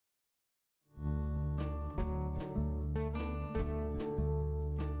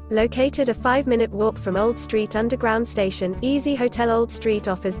Located a 5-minute walk from Old Street Underground Station, EasyHotel Old Street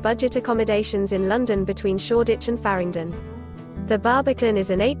offers budget accommodations in London between Shoreditch and Farringdon. The Barbican is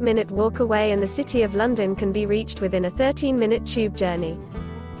an 8-minute walk away and the City of London can be reached within a 13-minute tube journey.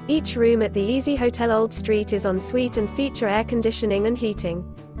 Each room at the EasyHotel Old Street is en suite and feature air conditioning and heating.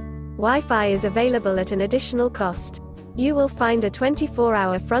 Wi-Fi is available at an additional cost. You will find a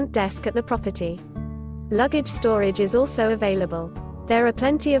 24-hour front desk at the property. Luggage storage is also available. There are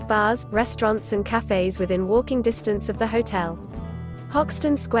plenty of bars, restaurants and cafes within walking distance of the hotel.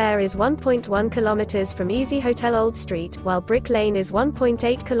 Hoxton Square is 1.1 kilometers from EasyHotel Old Street, while Brick Lane is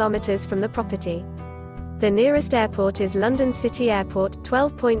 1.8 kilometers from the property. The nearest airport is London City Airport,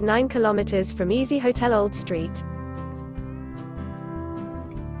 12.9 kilometers from EasyHotel Old Street.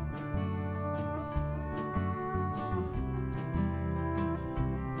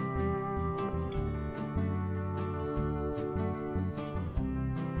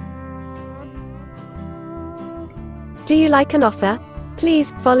 Do you like an offer?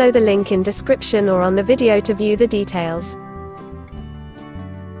 Please follow the link in description or on the video to view the details.